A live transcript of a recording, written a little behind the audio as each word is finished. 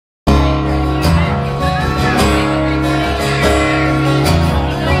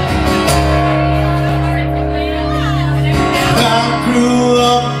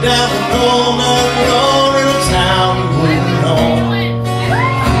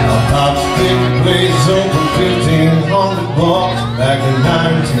was open 1,500 bucks back in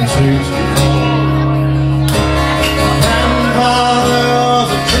 1964. Grandfather was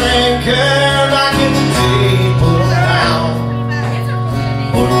a drinker back in the day, put him down.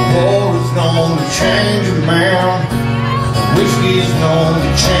 But the war is known to change a man. Whiskey is known to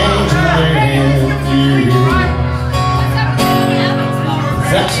change a man.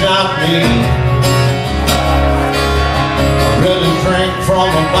 That's not me. I really drink from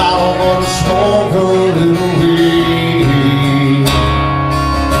a bottle, but I smoke a little weed.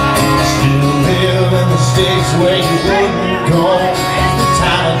 Still live in the States where you wouldn't go. The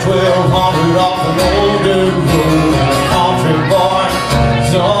town of 1200 off an old dirt road. A country boy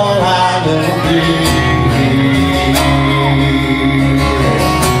is all I'll ever be.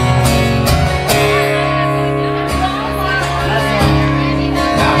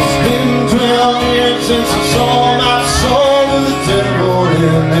 Since I sold my soul to the devil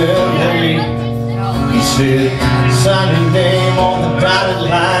in L.A. He said, sign your name on the dotted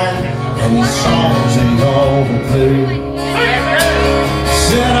line, and these songs ain't all the play.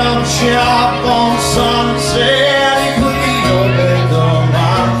 Set up shop on Sunset, he put the old legs on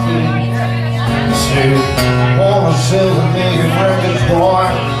my feet. He said, want a 7 million records, boy,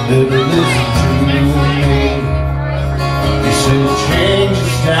 that will listen to me. He said, change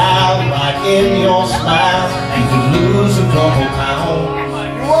your style, like in your smile, you can lose a couple pounds.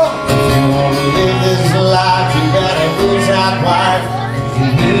 If you want to live this life, you gotta lose that wife. You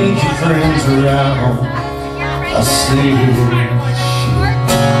need your friends around. I see,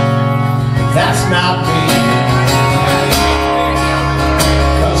 that's not me.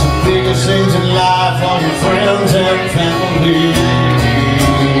 Cause the biggest things in life are your friends and family.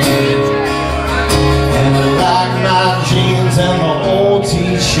 And I like my jeans and my old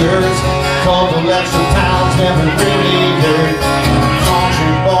t-shirts. Couple extra pounds never really hurt.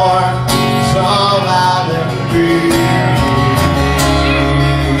 Country boy, it's all I'll ever be.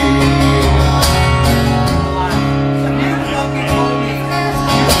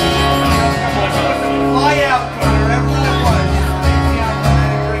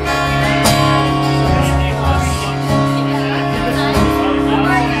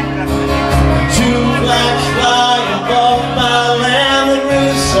 Two flags fly above my land and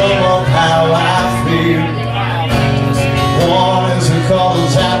really sum up how I feel. One is the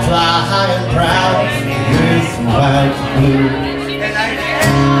colors that fly high and proud with white and blue.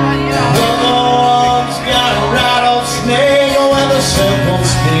 The other one's got a rattlesnake with a simple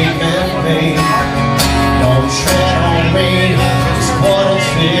snake and pain. Don't tread on me, it's what it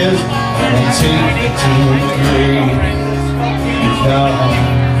is, and I'll take it to the grave.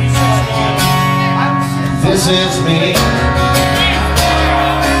 This is me.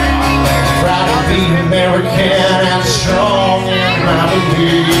 Proud to be American and strong in my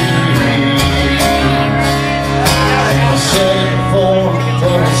beliefs. I said it before,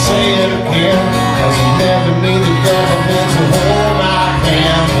 but I'll say it again, cause I never need the government to hold my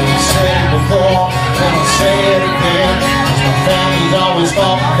hand. I said it before, but I'll say it again, cause my family's always fought